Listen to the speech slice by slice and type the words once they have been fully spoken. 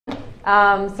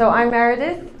So I'm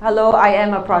Meredith. Hello, I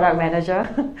am a product manager.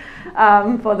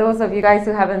 For those of you guys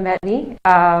who haven't met me,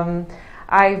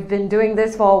 I've been doing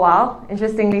this for a while.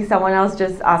 Interestingly, someone else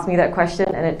just asked me that question,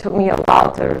 and it took me a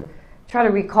while to try to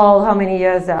recall how many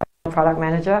years I'm a product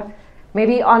manager.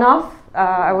 Maybe on off,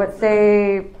 I would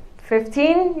say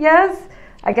 15 years.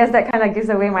 I guess that kind of gives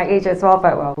away my age as well,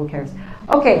 but well, who cares?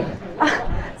 Okay.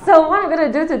 So what I'm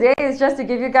going to do today is just to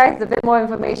give you guys a bit more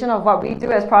information of what we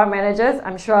do as product managers.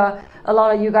 I'm sure a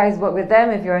lot of you guys work with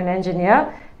them if you're an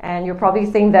engineer, and you'll probably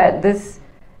think that this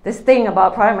thing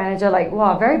about product manager, like,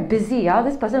 wow, very busy.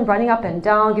 This person running up and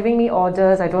down, giving me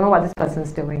orders. I don't know what this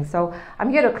person's doing. So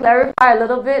I'm here to clarify a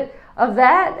little bit of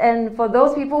that. And for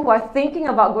those people who are thinking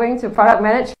about going to product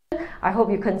management, I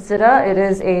hope you consider it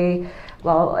is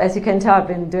well, as you can tell, I've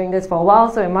been doing this for a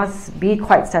while, so it must be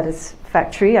quite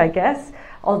satisfactory, I guess.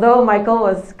 Although Michael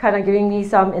was kind of giving me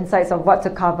some insights of what to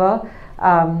cover,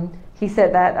 he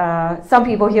said that some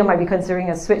people here might be considering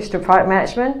a switch to product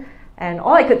management, and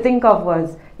all I could think of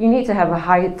was you need to have a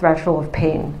high threshold of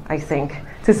pain, I think,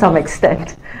 to some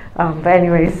extent. But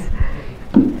anyways,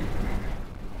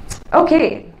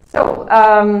 okay, so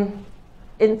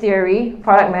in theory,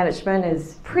 product management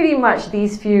is pretty much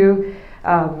these few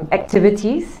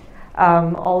activities,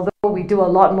 although we do a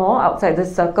lot more outside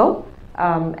this circle.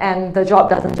 And the job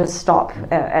doesn't just stop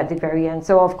at the very end.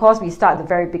 So of course we start at the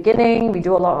very beginning. We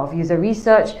do a lot of user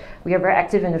research. We are very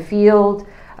active in the field,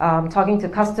 talking to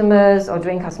customers or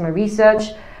doing customer research,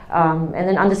 and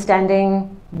then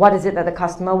understanding what is it that the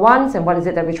customer wants and what is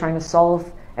it that we're trying to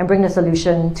solve and bring the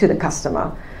solution to the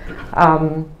customer.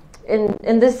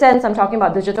 In this sense, I'm talking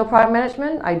about digital product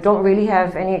management. I don't really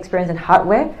have any experience in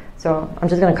hardware, so I'm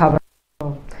just going to cover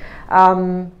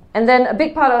it. And then a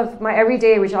big part of my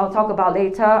everyday, which I'll talk about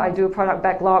later, I do product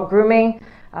backlog grooming.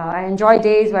 I enjoy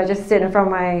days where I just sit in front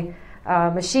of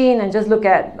my machine and just look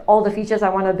at all the features I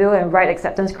want to build and write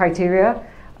acceptance criteria.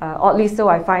 Oddly so,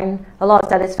 I find a lot of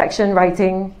satisfaction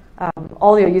writing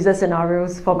all your user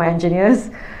scenarios for my engineers.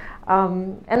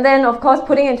 And then, of course,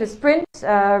 putting into sprint,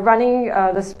 running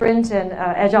the sprint and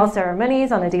agile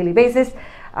ceremonies on a daily basis.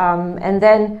 And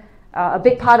then a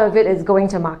big part of it is going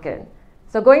to market.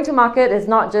 So going to market is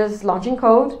not just launching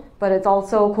code, but it's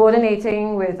also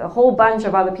coordinating with a whole bunch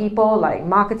of other people like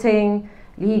marketing,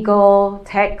 legal,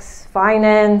 tax,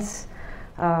 finance,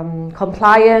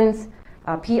 compliance,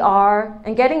 PR,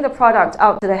 and getting the product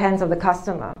out to the hands of the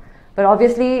customer. But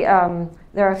obviously,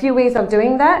 there are a few ways of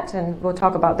doing that, and we'll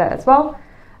talk about that as well.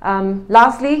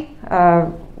 Lastly,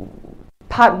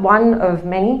 part one of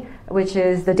many, which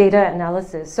is the data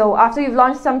analysis. So after you've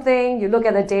launched something, you look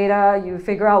at the data, you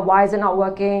figure out why is it not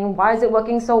working, why is it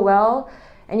working so well,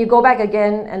 and you go back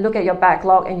again and look at your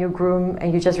backlog and you groom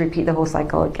and you just repeat the whole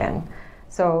cycle again.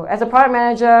 So as a product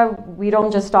manager, we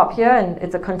don't just stop here, and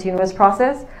it's a continuous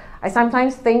process. I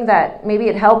sometimes think that maybe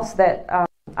it helps that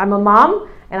I'm a mom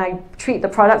and I treat the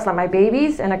products like my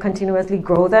babies and I continuously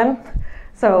grow them.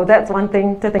 So that's one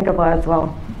thing to think about as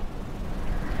well.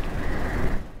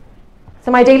 So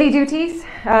my daily duties,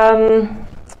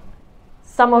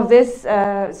 some of this,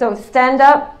 so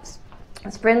stand-up,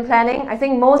 sprint planning. I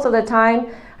think most of the time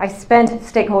I spent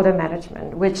stakeholder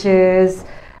management, which is,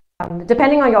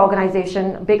 depending on your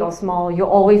organization, big or small, you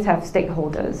always have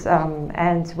stakeholders.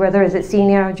 And whether it's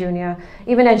senior, junior,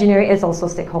 even engineering is also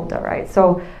stakeholder, right?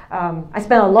 So I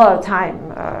spent a lot of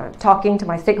time talking to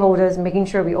my stakeholders, making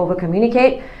sure we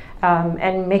over-communicate,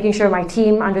 and making sure my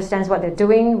team understands what they're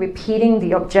doing, repeating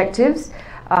the objectives.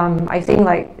 I think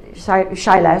like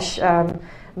Shailesh,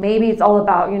 maybe it's all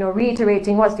about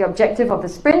reiterating what's the objective of the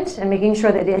sprint and making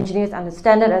sure that the engineers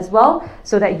understand it as well,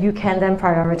 so that you can then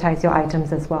prioritize your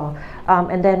items as well,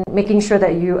 and then making sure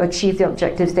that you achieve the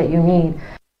objectives that you need.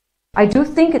 I do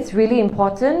think it's really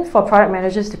important for product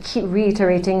managers to keep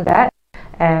reiterating that.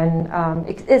 And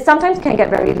it sometimes can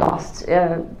get very lost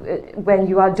when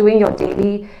you are doing your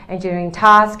daily engineering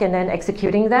task and then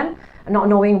executing them, not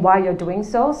knowing why you're doing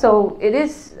so. So it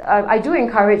is, I do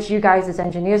encourage you guys as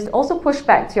engineers to also push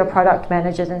back to your product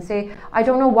managers and say, I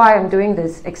don't know why I'm doing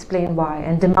this, explain why,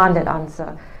 and demand that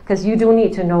answer. Because you do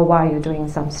need to know why you're doing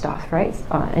some stuff, right,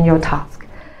 in your task.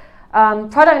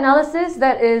 Product analysis,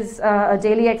 that is a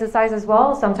daily exercise as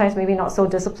well, sometimes maybe not so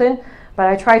disciplined, but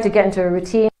I try to get into a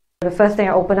routine. The first thing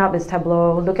I open up is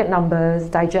Tableau, look at numbers,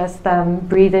 digest them,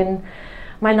 breathe in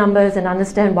my numbers and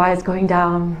understand why it's going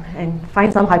down and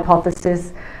find some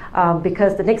hypothesis,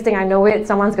 because the next thing I know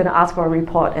someone's going to ask for a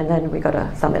report and then we got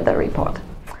to submit the report.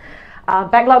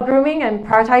 Backlog grooming and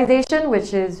prioritization,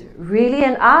 which is really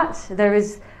an art. There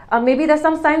is, maybe there's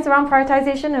some science around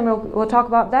prioritization and we'll talk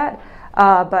about that,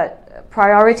 but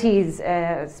priorities,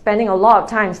 spending a lot of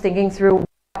time thinking through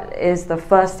is the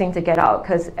first thing to get out,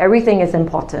 because everything is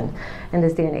important in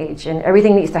this day and age, and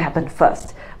everything needs to happen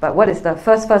first. But what is the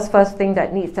first thing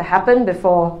that needs to happen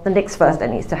before the next first that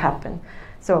needs to happen?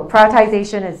 So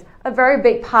prioritization is a very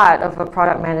big part of a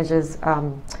product manager's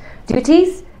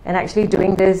duties, and actually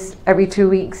doing this every 2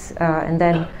 weeks, and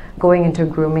then going into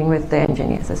grooming with the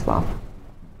engineers as well.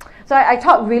 So I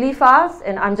talk really fast,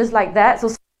 and I'm just like that, so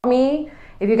stop me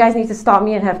if you guys need to stop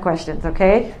me and have questions,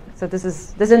 okay? So this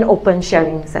is an open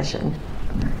sharing session.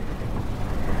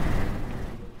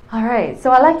 All right,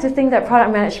 so I like to think that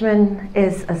product management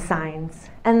is a science,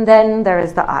 and then there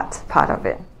is the art part of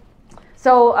it.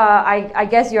 So I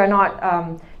guess you're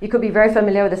not, you could be very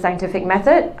familiar with the scientific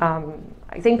method.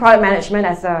 I think product management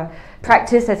as a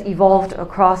practice has evolved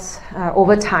across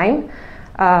over time.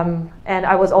 And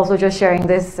I was also just sharing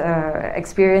this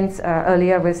experience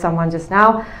earlier with someone just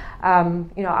now.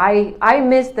 You know, I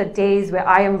miss the days where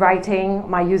I am writing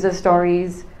my user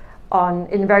stories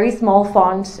in very small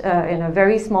font, in a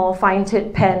very small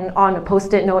fine-tip pen on a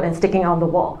post-it note and sticking on the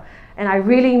wall. And I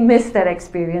really miss that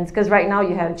experience, because right now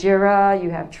you have Jira, you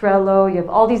have Trello, you have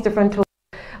all these different tools,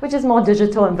 which is more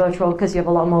digital and virtual because you have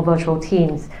a lot more virtual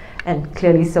teams. And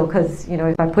clearly so, because you know,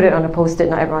 if I put it on a post-it,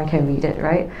 not everyone can read it,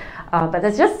 right? But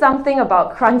there's just something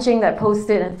about crunching that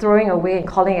post-it and throwing away and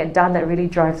calling it done that really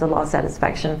drives a lot of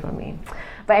satisfaction for me.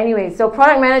 But anyway, so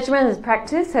product management as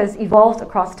practice has evolved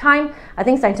across time. I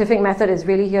think scientific method is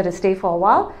really here to stay for a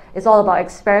while. It's all about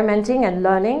experimenting and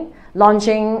learning,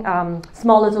 launching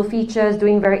small little features,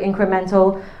 doing very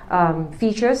incremental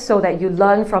features so that you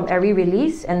learn from every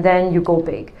release and then you go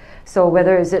big. So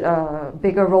whether is it a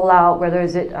bigger rollout, whether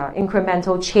is it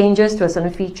incremental changes to a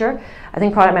certain feature, I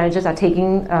think product managers are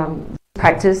taking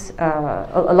practice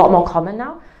a lot more common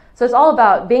now. So it's all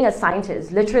about being a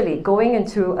scientist, literally going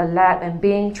into a lab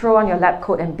and throw on your lab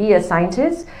coat and be a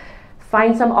scientist,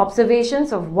 find some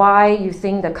observations of why you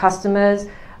think the customers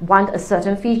want a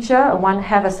certain feature and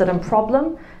have a certain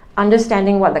problem,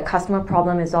 understanding what the customer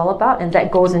problem is all about, and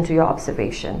that goes into your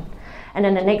observation. And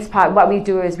then the next part, what we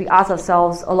do is we ask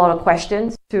ourselves a lot of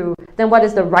questions to then what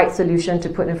is the right solution to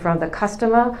put in front of the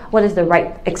customer? What is the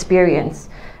right experience?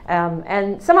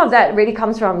 And some of that really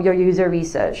comes from your user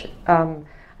research.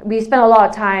 We spend a lot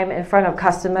of time in front of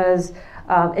customers,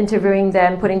 interviewing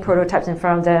them, putting prototypes in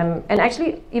front of them, and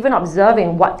actually even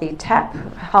observing what they tap,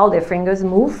 how their fingers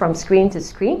move from screen to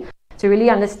screen, to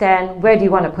really understand where do you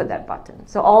want to put that button.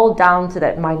 So all down to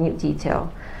that minute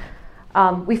detail.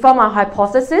 We form our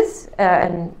hypothesis,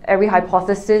 and every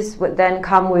hypothesis would then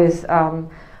come with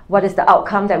what is the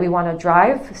outcome that we want to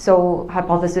drive. So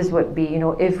hypothesis would be, you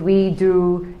know, if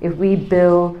we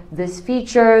build this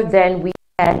feature, then we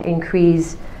can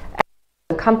increase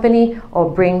the company or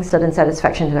bring certain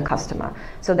satisfaction to the customer.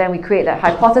 So then we create that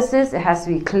hypothesis. It has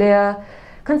to be clear,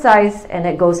 concise, and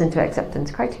it goes into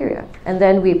acceptance criteria. And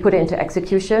then we put it into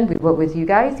execution. We work with you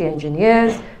guys, the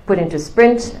engineers, put into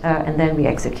sprint, and then we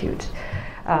execute.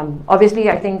 Obviously,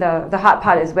 I think the hard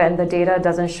part is when the data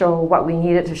doesn't show what we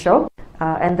need it to show,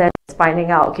 and then finding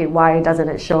out, okay, why doesn't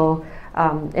it show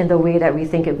in the way that we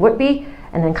think it would be,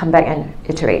 and then come back and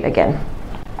iterate again.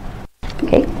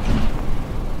 Okay.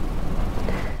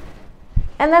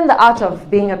 And then the art of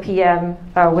being a PM,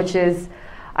 which is,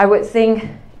 I would think,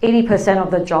 80% of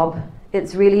the job.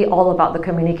 It's really all about the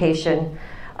communication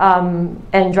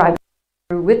and driving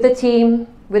with the team,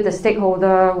 with the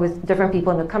stakeholder, with different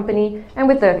people in the company, and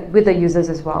with the users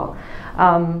as well.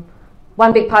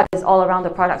 One big part is all around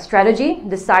the product strategy,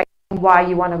 deciding why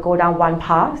you want to go down one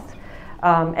path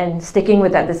and sticking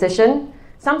with that decision.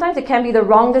 Sometimes it can be the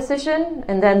wrong decision,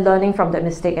 and then learning from that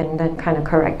mistake and then kind of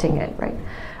correcting it, right?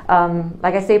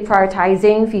 Like I say,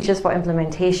 prioritizing features for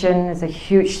implementation is a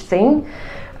huge thing,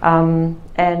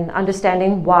 and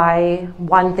understanding why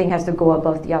one thing has to go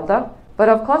above the other. But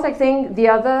of course, I think the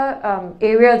other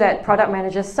area that product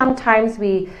managers sometimes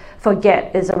we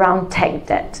forget is around tech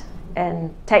debt.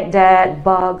 And tech debt,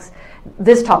 bugs,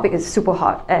 this topic is super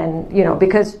hot. And you know,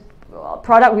 because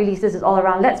product releases is all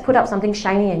around, let's put up something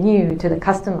shiny and new to the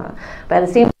customer. But at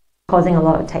the same time, causing a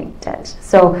lot of tech debt.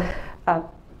 So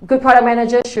good product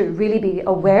managers should really be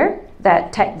aware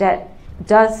that tech debt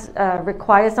does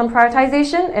require some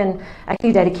prioritization and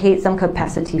actually dedicate some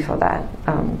capacity for that.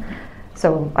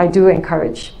 So I do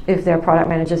encourage, if there are product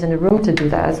managers in the room, to do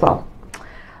that as well.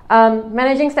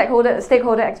 Managing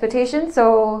stakeholder expectations.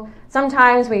 So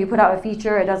sometimes when you put out a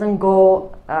feature, it doesn't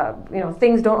go,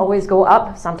 things don't always go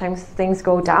up. Sometimes things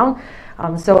go down.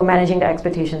 So managing the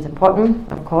expectations is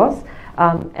important, of course.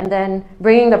 And then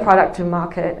bringing the product to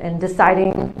market and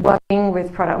deciding, working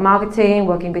with product marketing,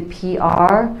 working with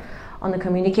PR on the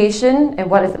communication and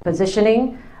what is the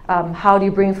positioning. How do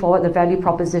you bring forward the value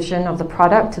proposition of the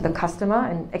product to the customer,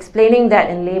 and explaining that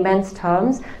in layman's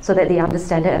terms so that they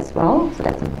understand it as well. So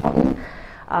that's important.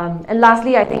 And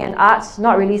lastly, I think an art,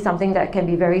 not really something that can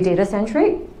be very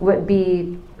data-centric, would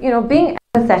be, being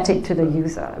empathetic to the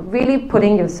user, really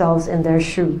putting yourselves in their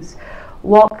shoes.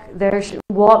 Walk their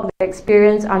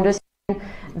experience, understand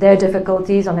their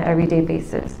difficulties on an everyday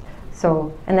basis.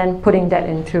 So, and then putting that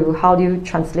into, how do you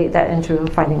translate that into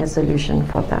finding a solution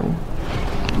for them?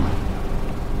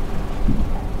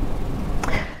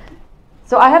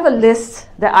 So I have a list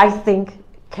that I think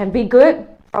can be good.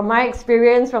 From my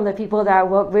experience, from the people that I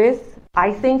work with,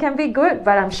 I think can be good,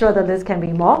 but I'm sure the list can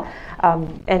be more.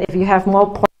 And if you have more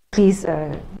points, please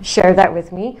share that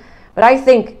with me. But I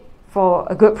think for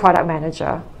a good product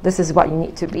manager, this is what you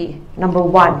need to be. Number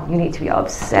one, you need to be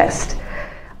obsessed.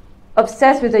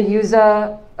 Obsessed with the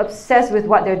user, obsessed with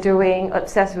what they're doing,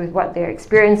 obsessed with what they're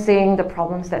experiencing, the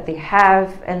problems that they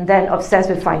have, and then obsessed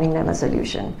with finding them a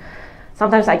solution.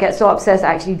 Sometimes I get so obsessed,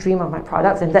 I actually dream of my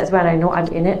products, and that's when I know I'm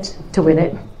in it to win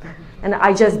it. And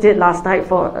I just did last night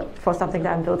for something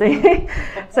that I'm building.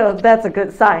 So that's a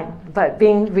good sign. But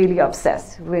being really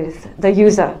obsessed with the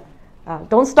user.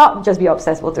 Don't stop, just be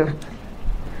obsessed will do.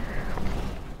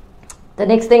 The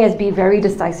next thing is be very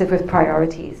decisive with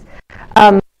priorities.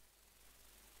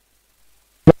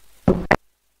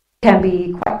 Can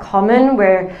be quite common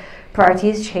where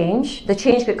priorities change. The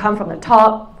change could come from the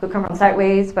top, could come from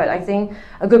sideways, but I think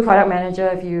a good product manager,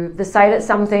 if you've decided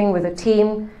something with a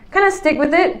team, kind of stick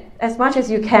with it as much as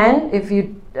you can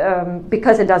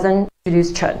because it doesn't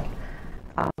produce churn.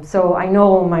 So I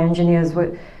know my engineers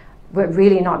would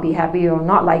really not be happy or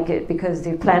not like it because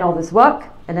they plan all this work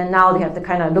and then now they have to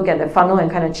kind of look at the funnel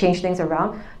and kind of change things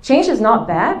around. Change is not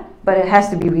bad, but it has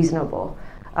to be reasonable.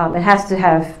 It has to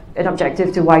have an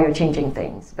objective to why you're changing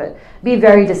things, but be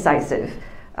very decisive.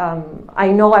 I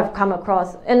know I've come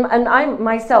across, and I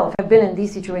myself have been in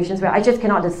these situations where I just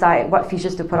cannot decide what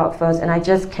features to put out first, and I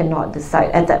just cannot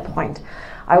decide at that point.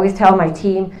 I always tell my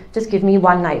team, just give me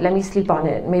one night, let me sleep on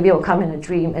it, maybe it'll come in a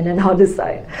dream, and then I'll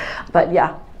decide. But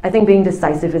yeah, I think being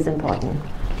decisive is important.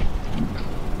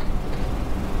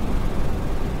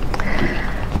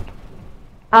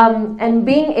 And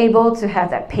being able to have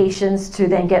that patience to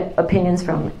then get opinions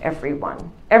from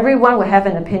everyone. Everyone will have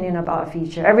an opinion about a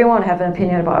feature. Everyone will have an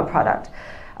opinion about a product.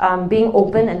 Being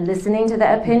open and listening to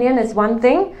that opinion is one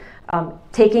thing.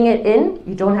 Taking it in,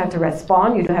 you don't have to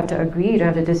respond, you don't have to agree, you don't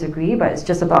have to disagree, but it's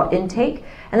just about intake.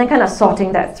 And then kind of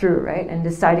sorting that through, right? And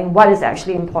deciding what is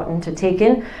actually important to take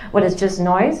in, what is just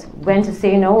noise, when to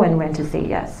say no and when to say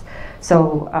yes.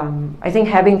 So I think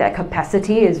having that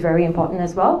capacity is very important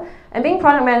as well. And being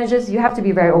product managers, you have to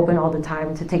be very open all the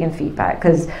time to take in feedback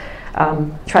because,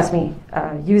 trust me,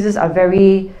 users are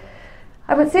very,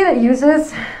 I would say that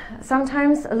users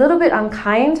sometimes a little bit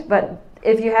unkind, but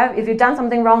if you've done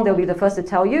something wrong, they'll be the first to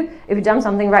tell you. If you've done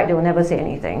something right, they will never say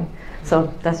anything.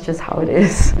 So that's just how it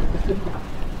is.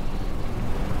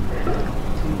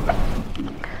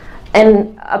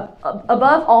 And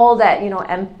above all that,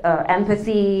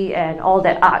 empathy and all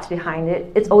that art behind it,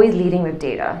 it's always leading with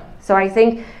data. So I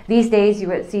think these days you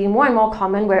would see more and more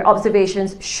common where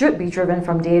observations should be driven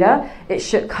from data. It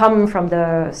should come from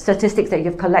the statistics that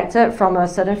you've collected, from a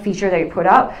certain feature that you put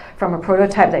out, from a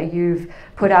prototype that you've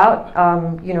put out,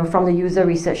 from the user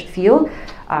research field.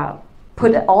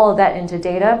 Put all of that into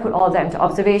data, put all of that into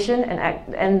observation,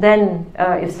 and then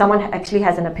if someone actually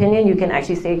has an opinion, you can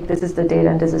actually say, this is the data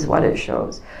and this is what it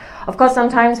shows. Of course,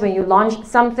 sometimes when you launch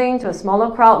something to a smaller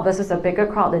crowd versus a bigger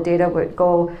crowd, the data would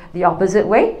go the opposite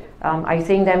way. I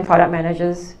think then product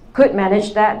managers could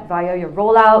manage that via your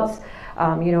rollouts,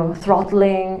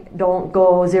 throttling, don't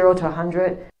go 0 to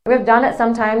 100. We've done it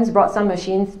sometimes, brought some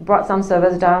machines, brought some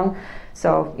servers down.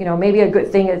 So, maybe a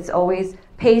good thing is always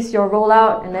pace your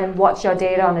rollout and then watch your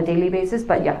data on a daily basis.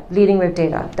 But yeah, leading with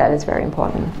data, that is very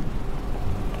important.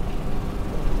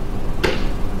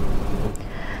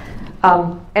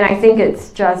 And I think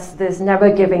it's just this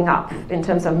never giving up in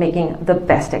terms of making the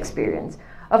best experience.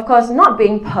 Of course, not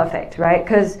being perfect, right?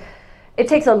 Because it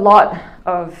takes a lot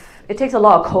of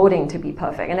coding to be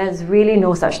perfect, and there's really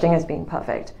no such thing as being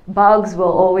perfect. Bugs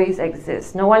will always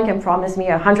exist. No one can promise me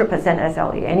 100%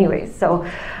 SLA anyways. So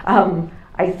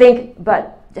I think,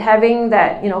 but having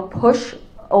that,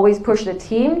 always push the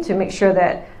team to make sure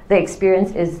that the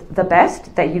experience is the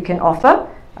best that you can offer,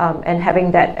 and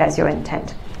having that as your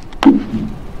intent.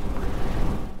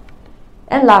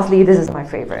 And lastly, this is my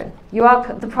favorite.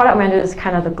 The product manager is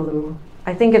kind of the glue.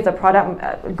 I think if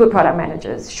good product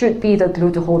managers should be the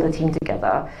glue to hold the team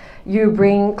together. You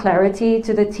bring clarity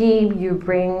to the team, you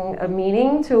bring a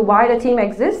meaning to why the team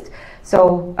exists.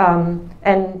 So,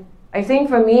 and I think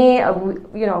for me,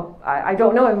 you know, I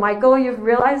don't know if Michael, you've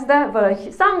realized that,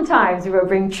 but sometimes we will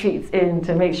bring treats in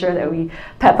to make sure that we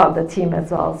pep up the team as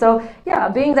well. So yeah,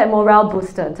 being that morale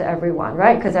booster to everyone,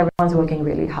 right? Because everyone's working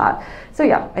really hard. So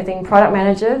yeah, I think product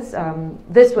managers,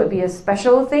 this would be a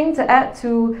special thing to add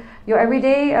to your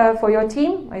everyday for your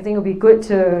team. I think it would be good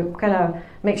to kind of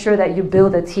make sure that you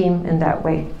build a team in that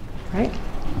way, right?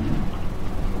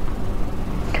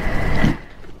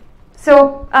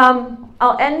 So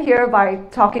I'll end here by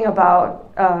talking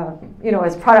about, you know,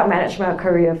 is product management a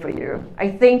career for you? I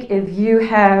think if you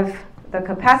have the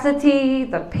capacity,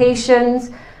 the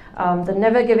patience, the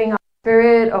never giving up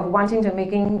spirit of wanting to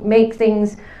make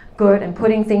things good and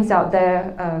putting things out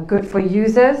there good for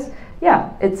users,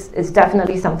 yeah, it's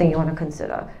definitely something you want to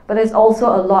consider. But there's also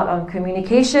a lot on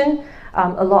communication,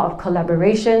 a lot of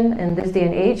collaboration in this day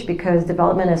and age, because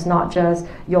development is not just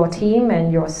your team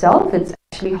and yourself, it's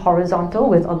actually horizontal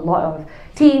with a lot of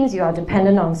teams. You are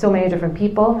dependent on so many different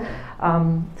people.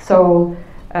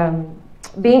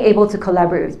 Being able to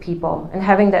collaborate with people and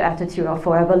having that attitude of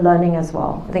forever learning as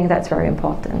well, I think that's very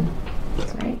important.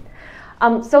 Right?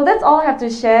 So that's all I have to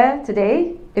share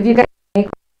today. If you guys have any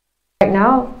questions right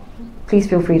now, please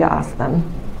feel free to ask them.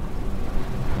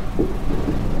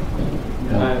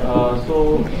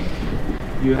 So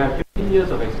you have 15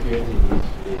 years of experience in this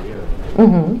area.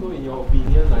 Mm-hmm. So in your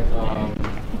opinion, like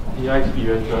in your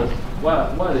experiences,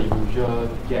 what are the usual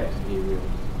gaps areas?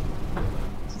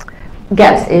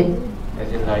 Gaps in?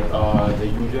 As in like the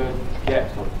usual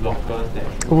gaps or blockers that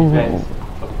prevents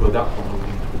a product from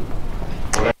moving through.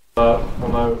 Or like,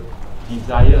 from a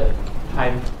desired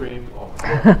time frame of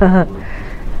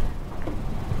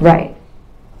Right.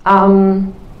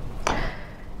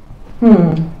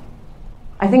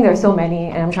 I think there's so many,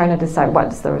 and I'm trying to decide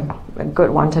what's a good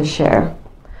one to share.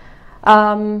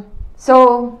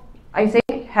 So I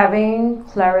think having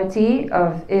clarity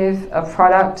of if a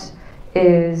product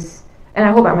is, and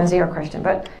I hope I'm answering your question,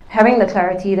 but having the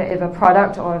clarity that if a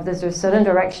product or if there's a certain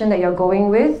direction that you're going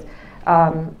with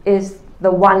is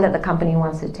the one that the company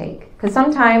wants to take. Because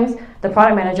sometimes the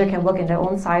product manager can work in their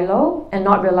own silo and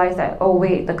not realize that, oh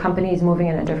wait, the company is moving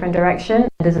in a different direction,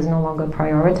 this is no longer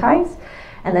prioritized,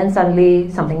 and then suddenly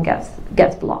something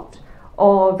gets blocked.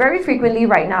 Or very frequently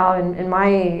right now in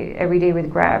my everyday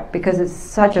with Grab, because it's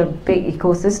such a big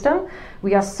ecosystem,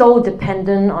 we are so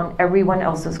dependent on everyone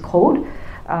else's code.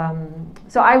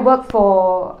 So I work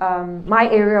for, my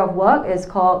area of work is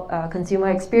called consumer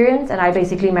experience, and I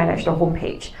basically manage the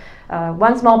homepage.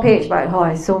 One small page, but oh,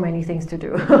 I have so many things to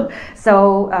do.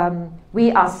 So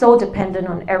we are so dependent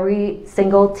on every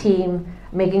single team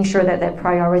making sure that their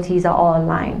priorities are all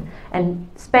aligned. And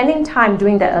spending time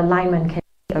doing that alignment can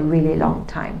take a really long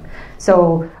time.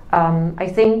 So I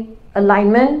think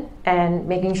alignment and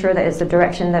making sure that it's the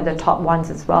direction that the top wants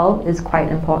as well is quite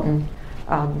important.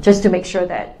 Just to make sure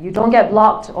that you don't get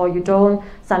blocked or you don't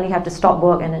suddenly have to stop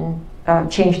work and then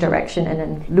change direction and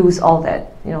then lose all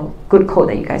that, you know, good code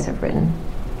that you guys have written.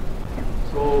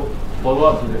 Yeah. So follow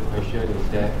up to the question is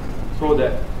that, so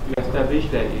that you establish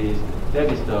that is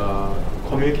the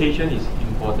communication is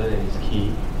important and is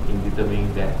key in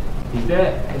determining that. Is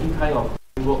there any kind of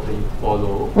framework that you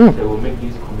follow that will make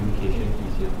this communication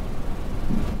easier?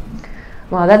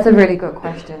 Well, that's a really good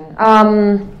question.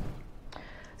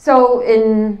 So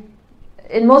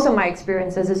in most of my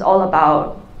experiences, it's all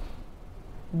about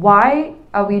why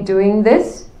are we doing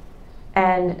this,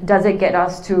 and does it get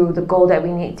us to the goal that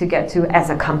we need to get to as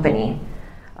a company?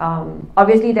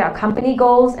 Obviously, there are company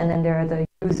goals, and then there are the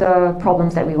user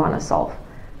problems that we want to solve.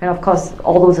 And of course,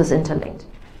 all those is interlinked.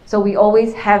 So we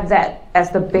always have that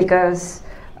as the biggest,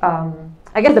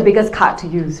 I guess the biggest card to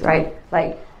use, right?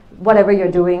 Like, whatever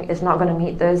you're doing is not going to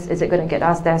meet this. Is it going to get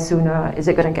us there sooner? Is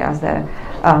it going to get us there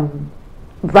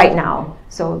right now?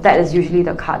 So that is usually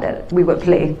the card that we would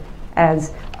play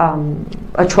as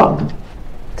a trump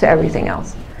to everything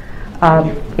else.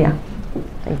 Yeah.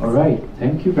 Thanks. All right.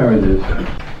 Thank you, Meredith.